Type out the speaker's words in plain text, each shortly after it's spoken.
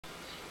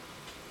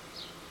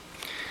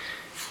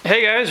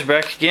Hey guys,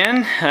 we're back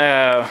again,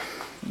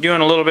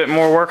 doing a little bit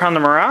more work on the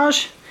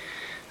Mirage.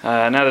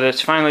 Now that it's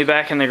finally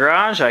back in the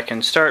garage, I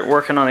can start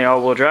working on the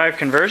all-wheel drive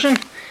conversion,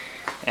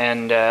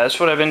 and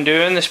that's what I've been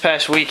doing this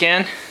past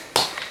weekend.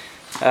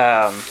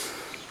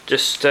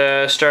 Just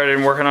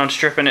started working on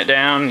stripping it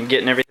down and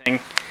getting everything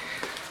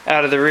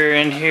out of the rear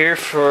end here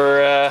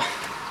for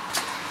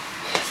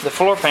the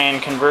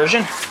Floorpan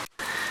conversion.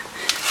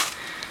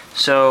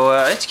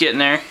 So it's getting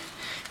there.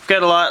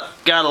 Got a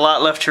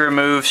lot left to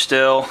remove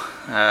still.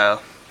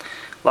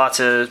 Lots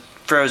of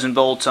frozen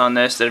bolts on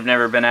this that have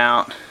never been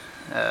out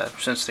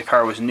since the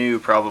car was new,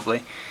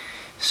 probably.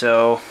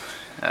 So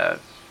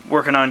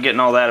working on getting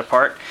all that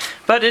apart,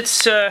 but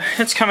it's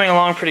coming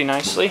along pretty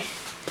nicely.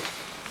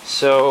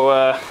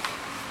 So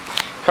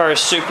car is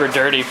super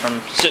dirty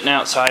from sitting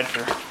outside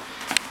for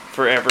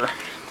forever,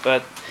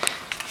 but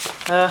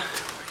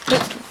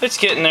it's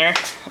getting there.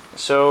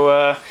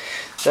 So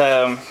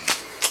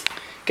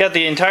got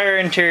the entire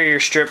interior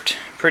stripped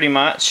pretty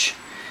much.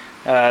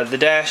 The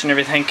dash and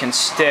everything can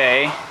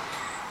stay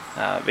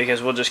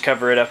because we'll just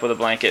cover it up with a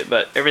blanket,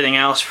 but everything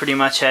else pretty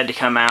much had to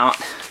come out.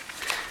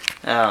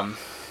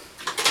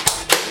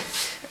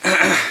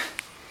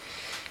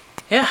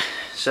 Yeah,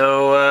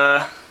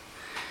 so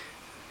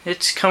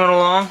it's coming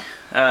along.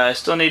 I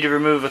still need to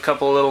remove a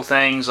couple little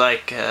things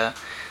like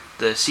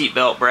the seat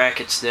belt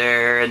brackets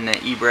there and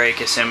the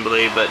e-brake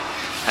assembly, but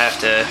I have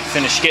to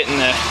finish getting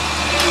the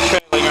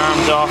trailing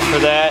arms off for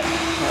that.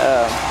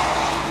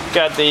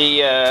 Got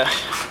the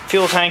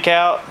fuel tank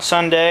out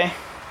Sunday,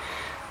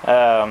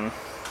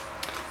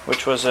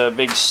 which was a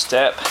big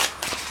step,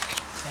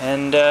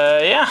 and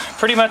yeah,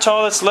 pretty much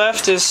all that's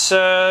left is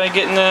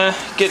getting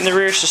the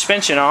rear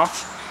suspension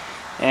off,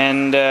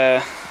 and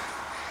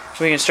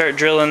we can start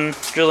drilling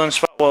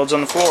spot welds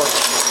on the floor.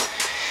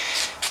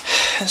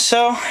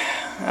 So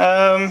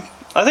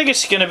I think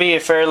it's going to be a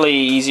fairly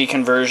easy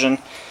conversion.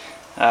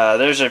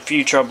 There's a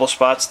few trouble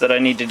spots that I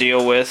need to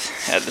deal with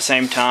at the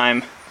same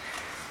time.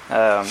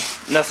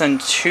 Nothing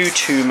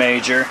too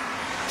major,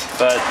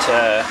 but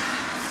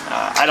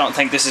I don't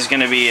think this is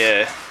going to be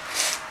a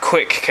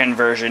quick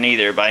conversion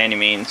either by any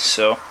means.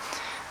 So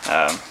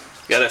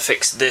gotta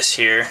fix this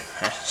here.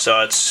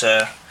 So it's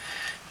a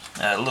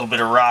little bit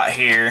of rot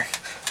here,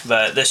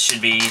 but this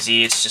should be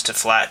easy. It's just a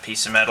flat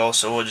piece of metal,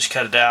 so we'll just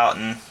cut it out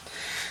and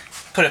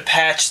put a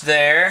patch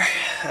there.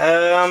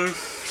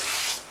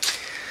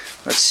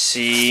 Let's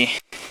see.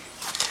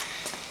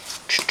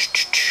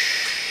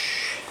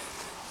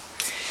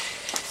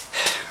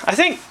 I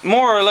think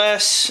more or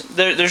less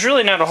there's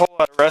really not a whole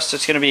lot of rust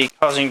that's going to be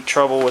causing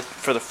trouble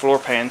for the floor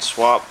pan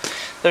swap.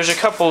 There's a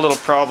couple little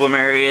problem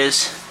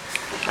areas.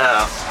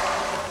 Up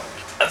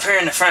here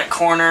in the front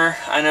corner,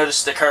 I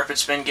noticed the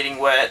carpet's been getting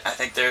wet. I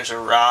think there's a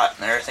rot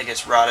there. I think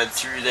it's rotted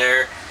through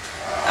there,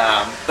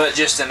 but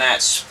just in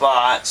that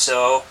spot.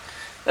 So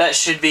that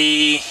should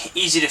be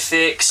easy to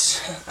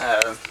fix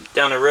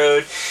down the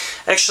road.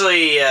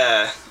 Actually,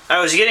 I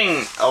was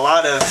getting a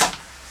lot of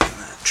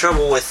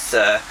trouble with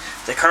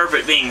the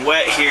carpet being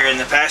wet here in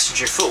the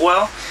passenger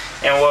footwell,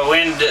 and what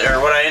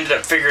I ended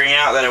up figuring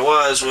out that it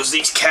was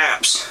these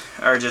caps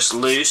are just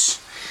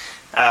loose.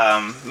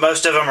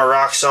 Most of them are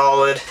rock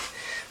solid,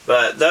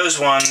 but those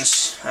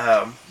ones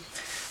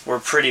were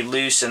pretty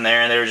loose in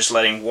there, and they were just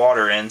letting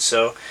water in.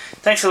 So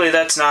thankfully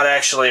that's not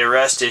actually a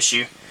rust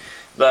issue.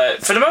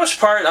 But for the most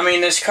part, I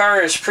mean, this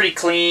car is pretty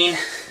clean.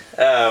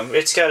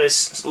 It's got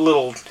its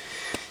little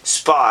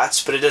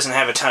spots, but it doesn't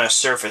have a ton of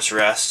surface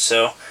rust,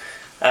 so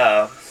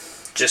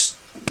just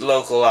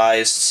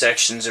localized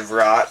sections of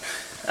rot.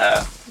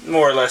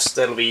 More or less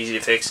that'll be easy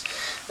to fix.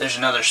 There's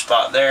another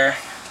spot there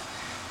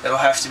that'll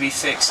have to be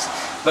fixed,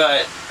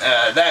 but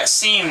that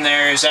seam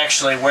there is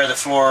actually where the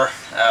floor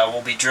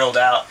will be drilled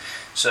out,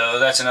 so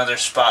that's another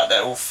spot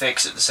that we'll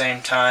fix at the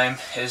same time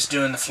as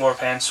doing the floor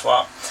pan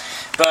swap.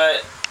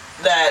 But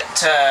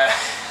that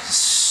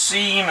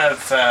seam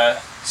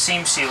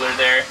sealer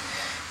there,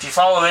 if you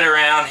follow it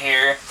around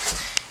here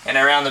and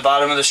around the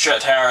bottom of the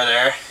strut tower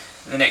there,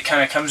 then it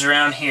kind of comes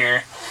around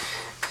here,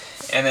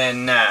 and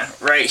then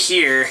right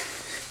here,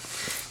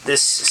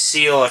 this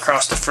seal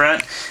across the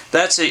front,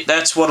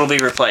 that's what'll be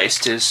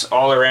replaced, is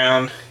all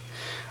around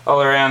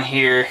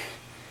here,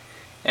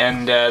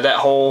 and that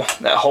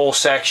whole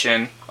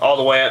section all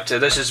the way up to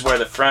this is where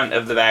the front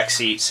of the back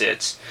seat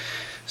sits.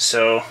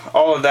 So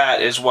all of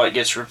that is what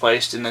gets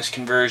replaced in this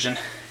conversion.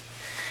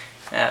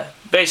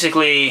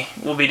 Basically,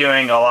 we'll be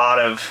doing a lot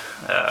of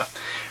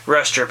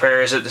rust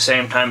repairs at the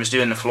same time as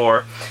doing the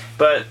floor,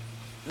 but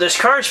this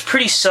car is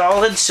pretty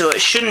solid, so it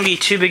shouldn't be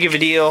too big of a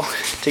deal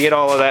to get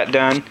all of that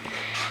done.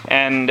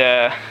 And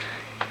I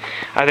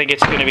think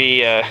it's going to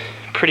be a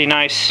pretty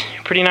nice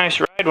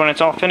ride when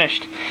it's all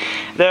finished.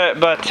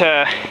 But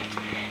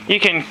you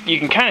can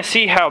kind of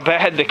see how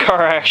bad the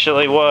car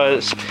actually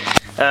was.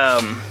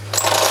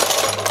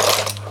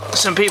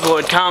 Some people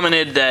had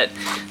commented that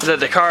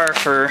the car,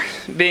 for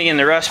being in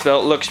the rust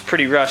belt, looks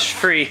pretty rust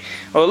free.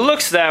 Well, it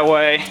looks that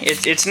way.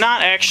 It's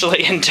not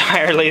actually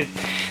entirely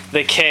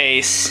the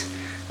case.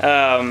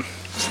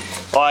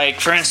 Like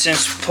for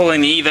instance,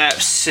 pulling the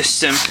Evap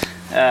System,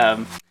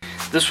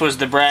 this was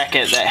the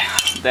bracket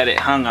that it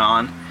hung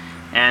on,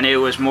 and it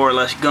was more or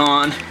less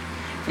gone.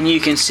 And you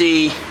can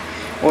see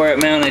where it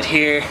mounted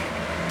here.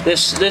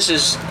 This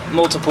is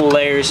multiple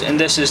layers, and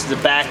this is the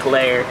back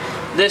layer.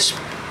 This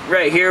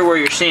right here where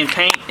you're seeing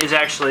paint is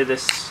actually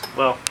this,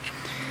 well,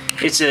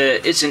 it's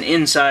an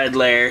inside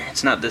layer.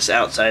 It's not this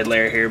outside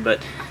layer here,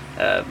 but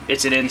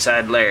it's an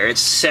inside layer.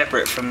 It's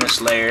separate from this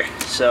layer.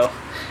 So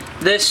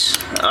this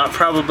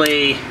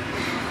probably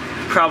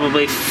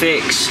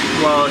fix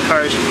while the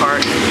car's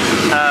apart.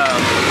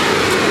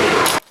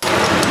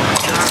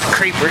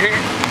 Creeper here.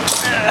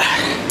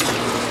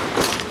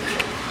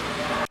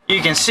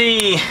 You can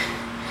see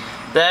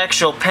the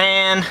actual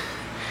pan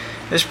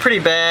is pretty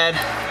bad.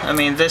 I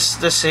mean,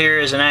 this here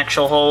is an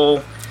actual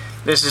hole.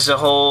 This is a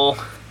hole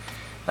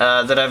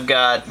that I've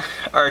got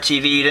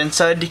RTV'd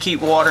inside to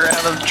keep water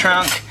out of the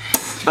trunk.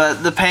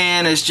 But the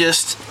pan is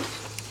just,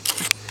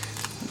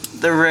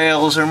 the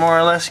rails are more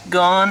or less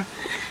gone.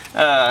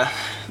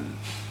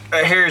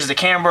 Right here is the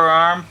camber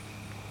arm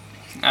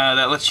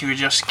that lets you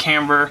adjust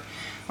camber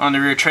on the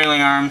rear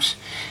trailing arms.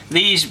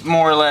 These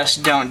more or less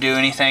don't do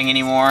anything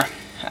anymore.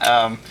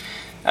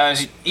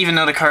 Even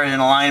though the car is in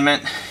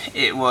alignment,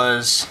 it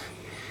was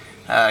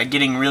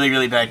getting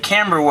really bad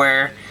camber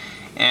wear,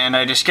 and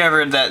I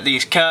discovered that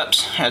these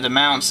cups, or the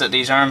mounts that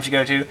these arms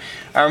go to,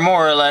 are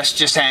more or less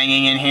just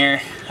hanging in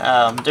here.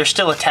 They're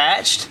still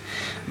attached,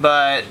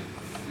 but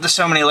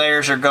so many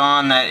layers are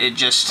gone that it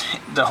just,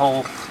 the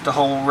whole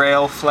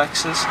rail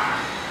flexes,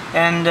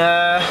 and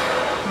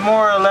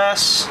more or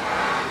less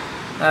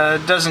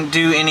doesn't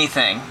do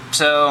anything.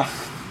 So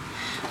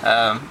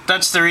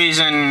that's the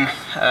reason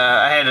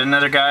I had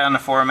another guy on the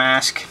forum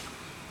ask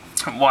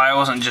why I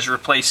wasn't just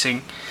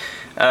replacing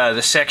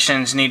the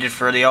sections needed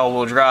for the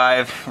all-wheel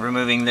drive,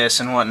 removing this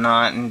and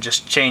whatnot, and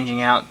just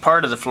changing out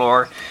part of the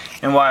floor,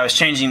 and why I was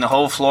changing the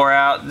whole floor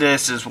out.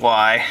 This is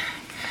why.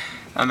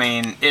 I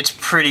mean, it's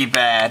pretty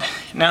bad.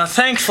 Now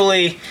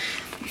thankfully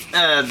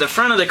the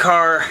front of the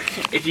car,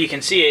 if you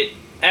can see it,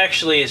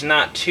 actually is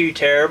not too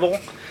terrible.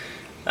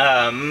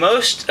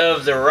 Most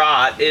of the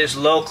rot is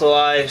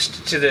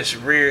localized to this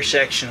rear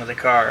section of the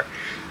car.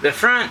 The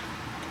front,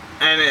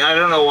 and I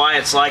don't know why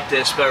it's like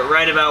this, but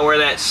right about where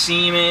that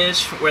seam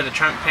is, where the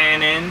trunk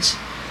pan ends,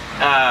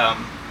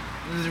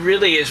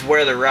 really is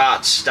where the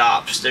rot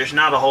stops. There's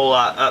not a whole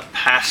lot up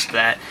past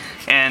that,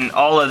 and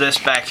all of this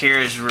back here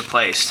is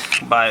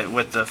replaced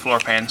with the floor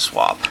pan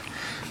swap.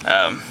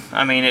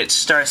 I mean, it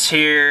starts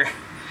here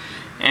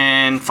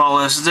and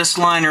follows this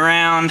line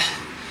around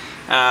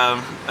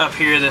up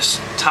here, this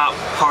top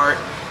part,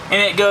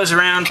 and it goes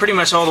around pretty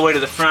much all the way to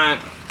the front,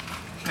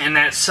 and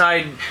that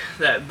side,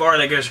 that bar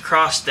that goes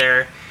across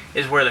there,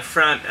 is where the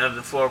front of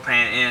the floor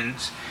pan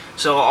ends.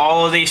 So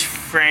all of these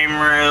frame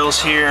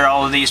rails here,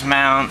 all of these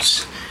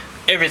mounts,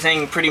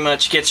 everything pretty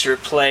much gets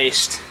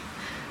replaced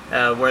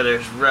where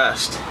there's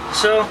rust.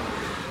 So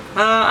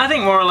I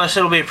think more or less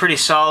it'll be pretty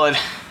solid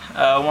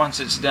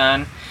once it's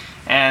done,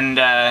 and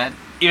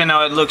even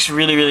though it looks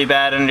really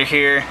bad under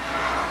here,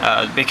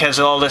 because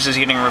all this is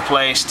getting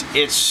replaced,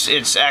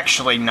 it's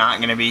actually not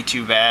going to be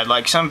too bad.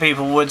 Like some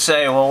people would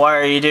say, well, why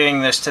are you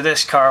doing this to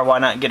this car? Why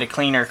not get a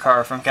cleaner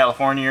car from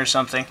California or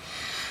something?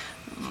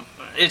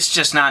 It's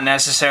just not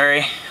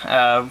necessary.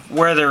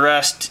 Where the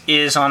rust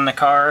is on the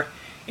car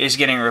is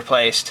getting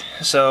replaced.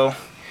 So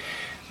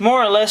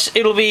more or less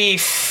it'll be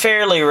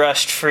fairly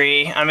rust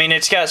free. I mean,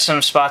 it's got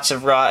some spots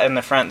of rot in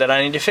the front that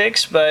I need to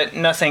fix, but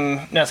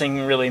nothing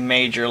really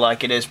major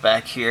like it is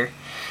back here.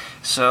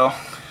 So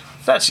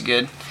that's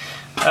good.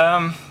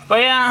 But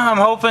yeah, I'm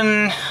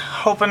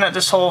hoping that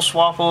this whole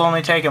swap will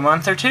only take a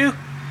month or two.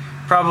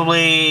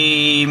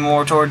 Probably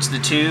more towards the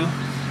 2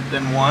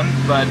 than 1,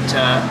 but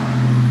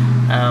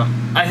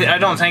I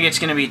don't think it's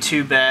going to be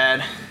too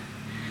bad.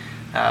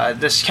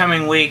 This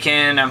coming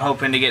weekend, I'm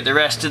hoping to get the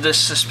rest of this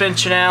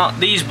suspension out.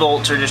 These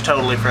bolts are just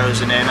totally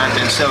frozen in. I've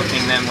been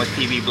soaking them with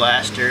PB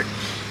Blaster,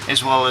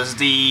 as well as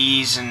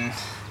these and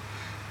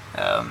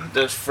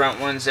those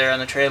front ones there on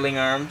the trailing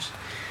arms.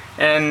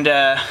 And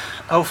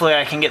hopefully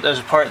I can get those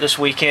apart this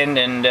weekend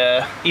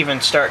and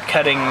even start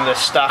cutting the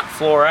stock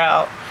floor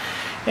out.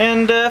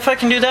 And if I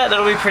can do that,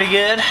 that'll be pretty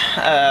good.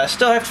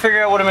 Still have to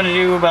figure out what I'm going to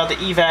do about the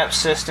Evap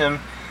system.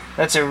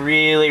 That's a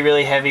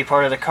really heavy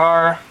part of the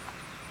car.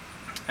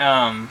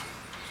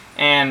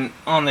 And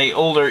on the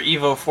older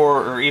Evo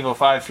 4 or Evo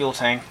 5 fuel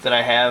tank that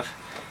I have,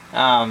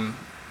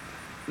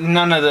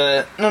 none of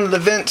the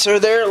vents are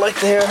there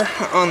like they are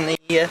on the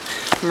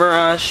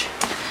Mirage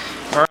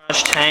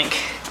tank.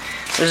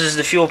 This is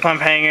the fuel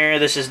pump hanger,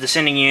 this is the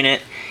sending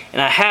unit,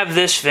 and I have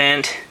this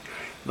vent,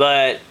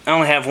 but I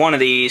only have one of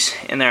these,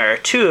 and there are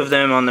 2 of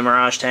them on the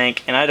Mirage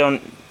tank, and I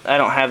don't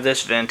have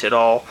this vent at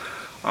all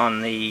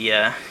on the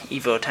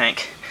Evo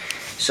tank.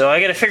 So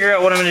I got to figure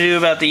out what I'm going to do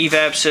about the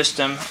Evap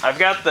system. I've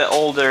got the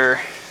older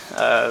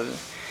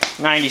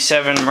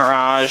 97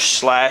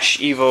 Mirage /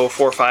 Evo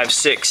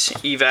 456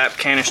 Evap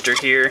canister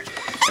here,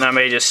 and I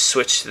may just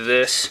switch to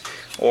this,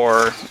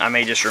 or I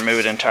may just remove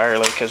it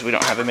entirely because we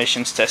don't have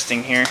emissions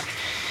testing here.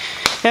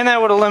 and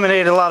that would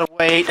eliminate a lot of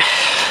weight.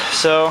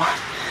 So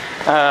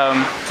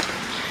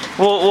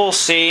we'll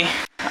see.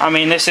 I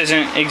mean, this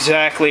isn't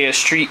exactly a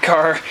street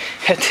car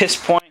at this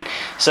point,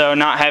 so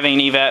not having an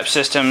evap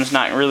system is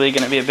not really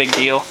going to be a big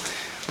deal,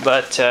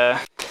 but I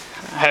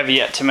have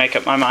yet to make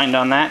up my mind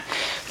on that.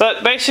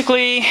 But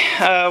basically,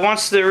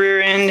 once the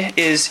rear end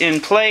is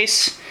in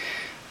place,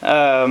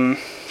 more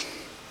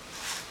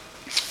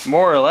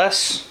or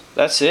less,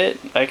 that's it.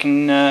 I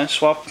can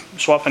swap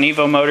an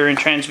Evo motor and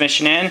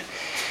transmission in.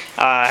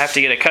 I have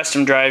to get a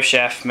custom drive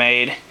shaft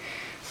made.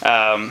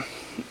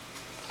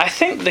 I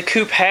think the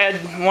Coupe had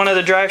one of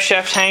the drive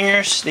shaft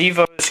hangers. The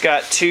Evo's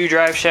got 2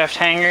 drive shaft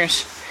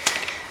hangers,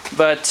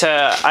 but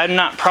I'm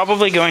not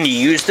probably going to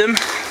use them.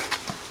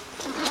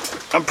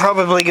 I'm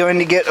probably going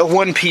to get a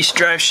one-piece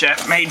drive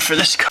shaft made for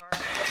this car,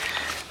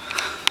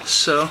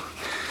 so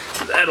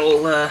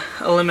that'll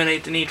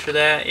eliminate the need for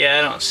that. Yeah,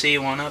 I don't see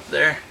one up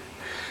there,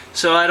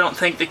 so I don't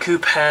think the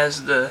Coupe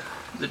has the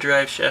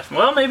drive shaft.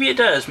 Well, maybe it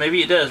does.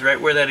 Maybe it does, right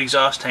where that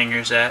exhaust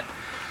hanger's at.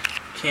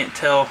 Can't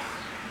tell,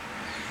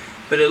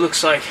 but it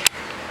looks like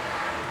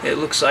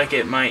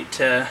it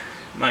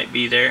might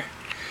be there.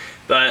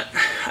 But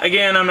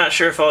again, I'm not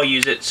sure if I'll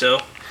use it,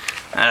 so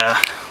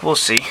we'll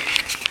see.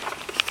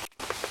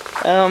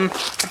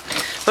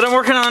 But I'm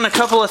working on a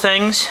couple of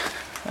things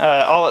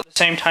all at the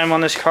same time on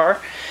this car.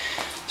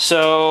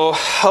 So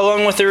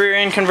along with the rear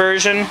end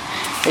conversion,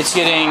 it's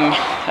getting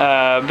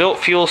built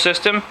fuel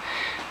system.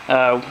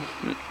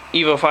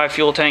 Evo 5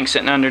 fuel tank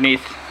sitting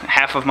underneath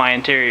half of my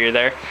interior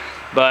there.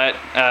 But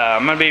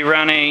I'm going to be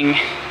running,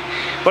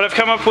 what I've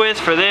come up with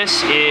for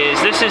this is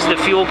the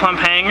fuel pump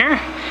hanger,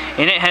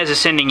 and it has a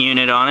sending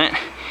unit on it.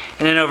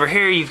 And then over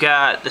here you've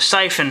got the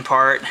siphon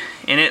part,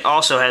 and it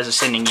also has a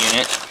sending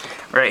unit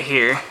right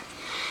here.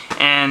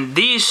 And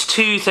these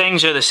two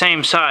things are the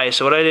same size,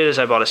 so what I did is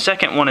I bought a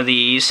second one of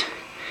these,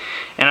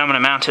 and I'm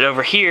going to mount it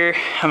over here.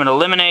 I'm going to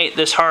eliminate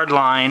this hard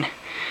line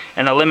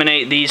and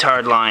eliminate these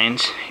hard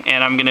lines,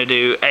 and I'm going to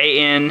do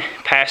AN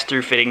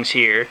pass-through fittings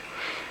here.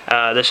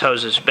 This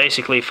hose is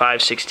basically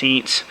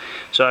 5/16,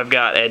 so I've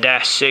got a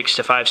 -6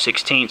 to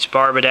 5/16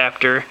 barb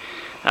adapter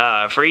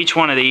for each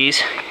one of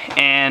these,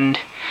 and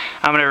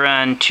I'm going to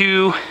run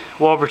 2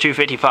 Walber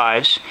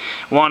 255s,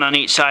 one on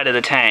each side of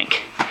the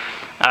tank.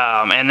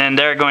 And then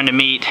they're going to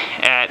meet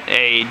at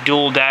a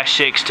dual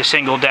 -6 to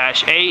single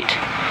 -8,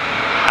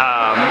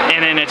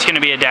 and then it's going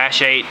to be a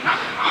 -8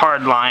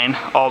 hard line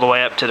all the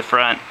way up to the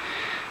front,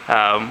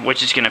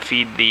 which is going to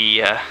feed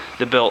the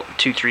built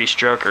 2.3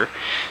 stroker.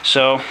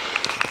 So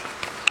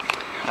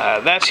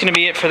that's going to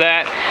be it for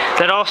that.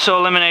 That also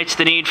eliminates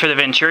the need for the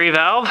Venturi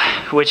valve,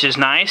 which is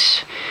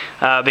nice,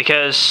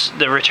 because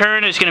the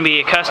return is going to be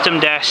a custom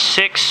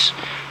 -6,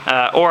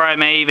 or I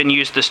may even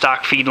use the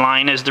stock feed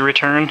line as the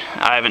return.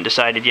 I haven't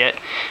decided yet,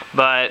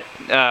 but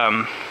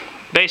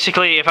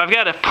basically if I've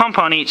got a pump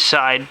on each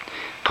side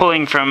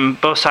pulling from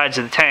both sides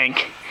of the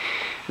tank,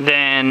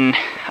 then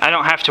I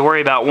don't have to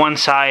worry about one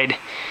side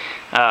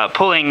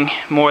pulling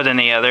more than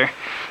the other.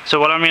 So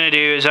what I'm going to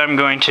do is I'm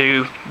going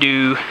to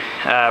do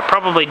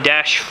probably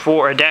 -4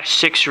 or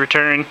 -6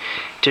 return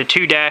to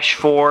 2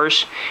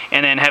 -4s,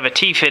 and then have a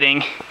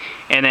T-fitting,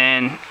 and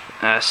then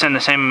send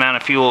the same amount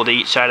of fuel to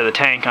each side of the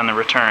tank on the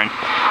return.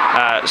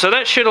 So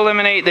that should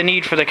eliminate the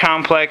need for the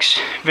complex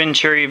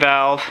Venturi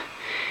valve,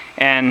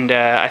 and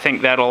I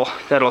think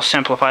that'll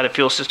simplify the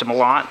fuel system a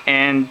lot.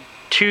 And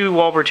 2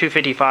 Walber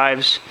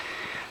 255s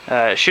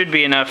should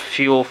be enough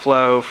fuel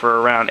flow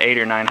for around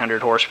 800 or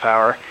 900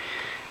 horsepower,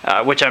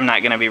 which I'm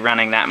not going to be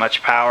running that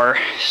much power,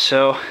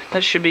 so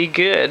that should be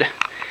good.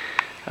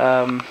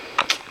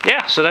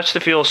 Yeah, so that's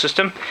the fuel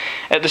system.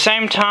 At the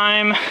same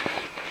time,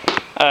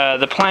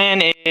 the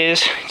plan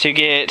is to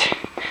get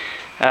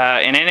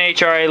an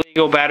NHRA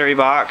legal battery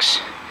box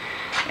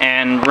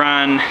and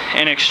run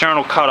an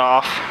external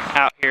cutoff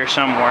out here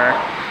somewhere,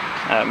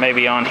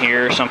 maybe on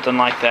here or something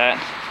like that.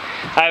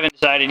 I haven't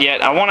decided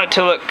yet. I want it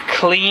to look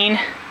clean.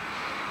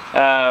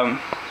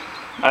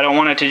 I don't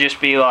want it to just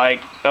be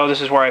like, oh, this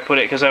is where I put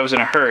it because I was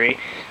in a hurry.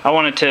 I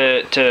want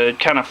it to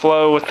kind of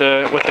flow with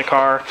the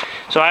car.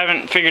 So I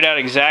haven't figured out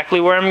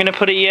exactly where I'm going to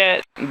put it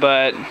yet,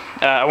 but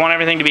I want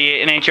everything to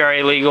be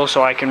NHRA legal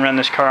so I can run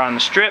this car on the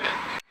strip.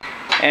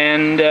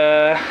 And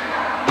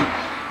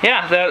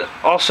yeah, that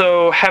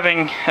also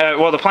having,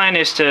 well, the plan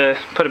is to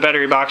put a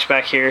battery box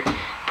back here,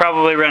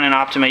 probably run an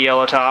Optima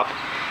yellow top,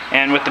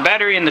 and with the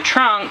battery in the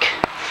trunk,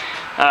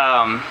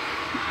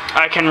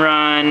 I can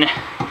run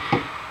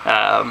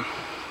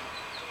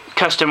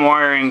custom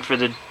wiring for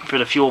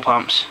the fuel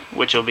pumps,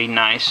 which will be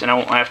nice, and I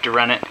won't have to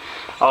run it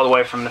all the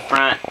way from the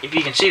front. If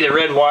you can see the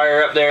red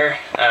wire up there,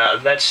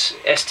 that's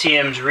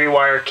STM's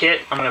rewire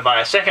kit. I'm going to buy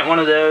a second one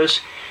of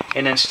those,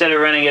 and instead of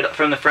running it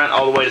from the front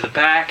all the way to the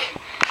back,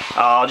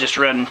 I'll just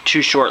run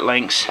 2 short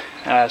links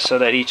so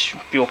that each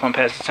fuel pump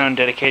has its own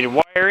dedicated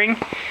wiring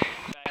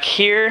back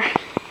here,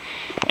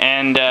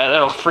 and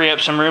that'll free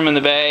up some room in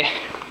the bay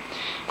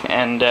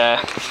and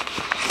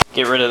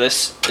get rid of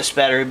this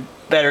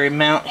battery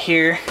mount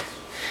here,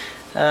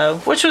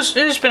 which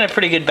has been a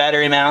pretty good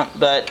battery mount,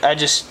 but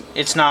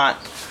it's not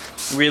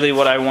really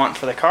what I want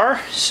for the car.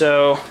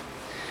 So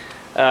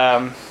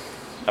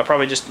I'll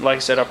probably just, like I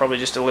said, I'll probably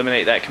just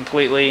eliminate that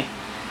completely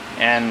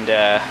and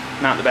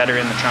mount the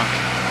battery in the trunk.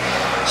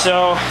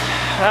 So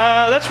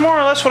that's more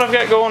or less what I've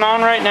got going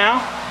on right now.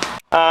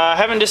 I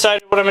haven't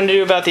decided what I'm going to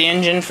do about the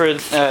engine for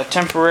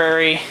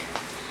temporary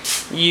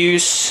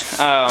use.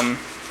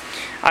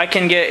 I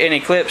can get an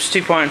Eclipse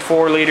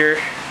 2.4 liter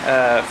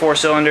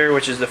 4-cylinder,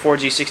 which is the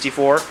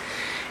 4G64,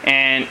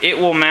 and it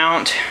will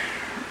mount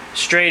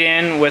straight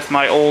in with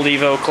my old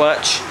Evo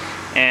clutch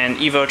and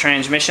Evo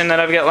transmission that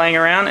I've got laying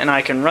around, and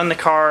I can run the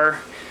car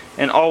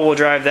in all-wheel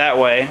drive that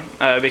way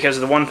because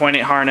the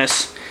 1.8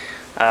 harness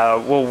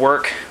will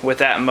work with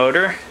that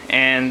motor,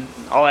 and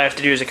all I have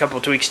to do is a couple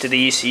tweaks to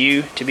the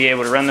ECU to be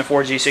able to run the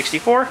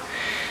 4G64.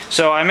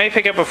 So I may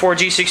pick up a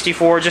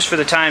 4G64 just for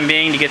the time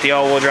being to get the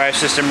all-wheel drive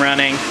system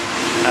running,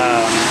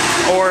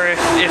 or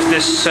if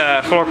this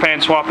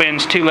Floorpan swap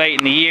in's too late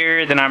in the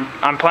year, then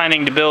I'm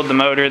planning to build the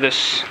motor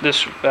this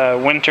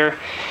winter,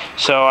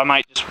 so I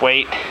might just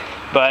wait.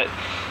 But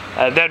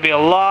that'd be a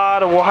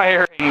lot of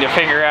wiring to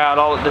figure out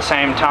all at the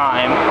same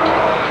time,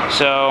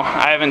 so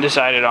I haven't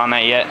decided on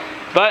that yet.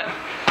 But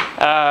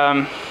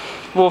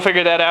we'll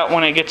figure that out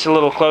when it gets a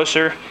little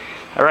closer.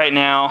 Right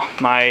now,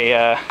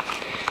 my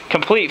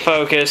complete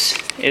focus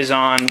is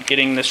on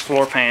getting this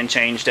Floorpan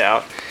changed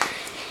out.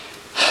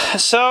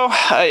 So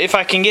if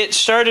I can get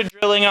started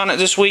drilling on it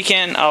this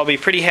weekend, I'll be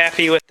pretty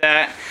happy with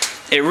that.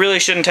 It really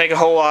shouldn't take a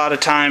whole lot of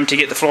time to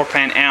get the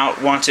Floorpan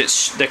out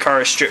once the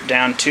car is stripped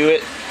down to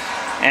it.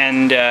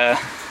 And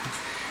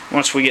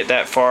once we get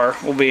that far,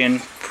 we'll be in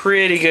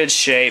pretty good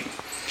shape.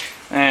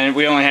 And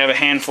we only have a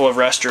handful of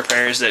rust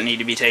repairs that need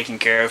to be taken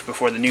care of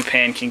before the new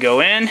pan can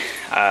go in.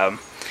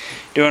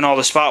 Doing all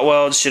the spot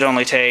welds should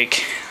only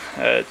take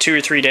 2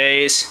 or 3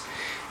 days,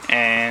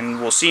 and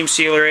we'll seam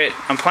sealer it.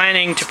 I'm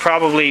planning to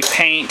probably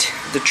paint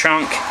the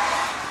trunk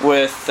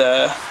with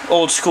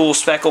old school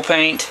speckle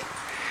paint,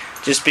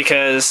 just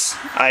because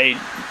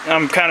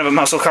I'm kind of a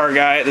muscle car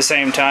guy at the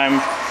same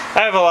time.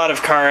 I have a lot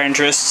of car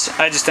interests.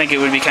 I just think it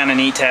would be kind of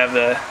neat to have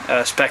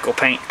a speckle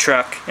paint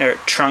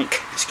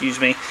trunk, excuse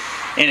me,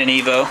 in an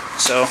Evo.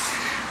 So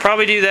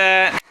probably do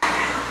that.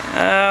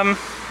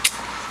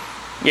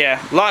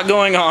 Yeah, a lot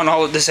going on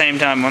all at the same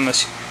time on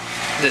this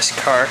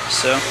car,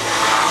 so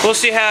we'll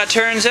see how it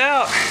turns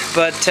out.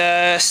 But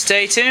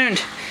stay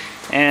tuned,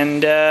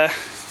 and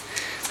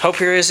hope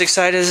you're as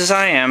excited as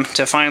I am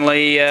to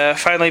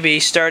finally be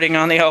starting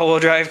on the all-wheel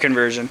drive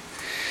conversion.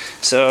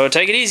 So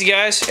take it easy,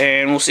 guys,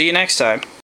 and we'll see you next time.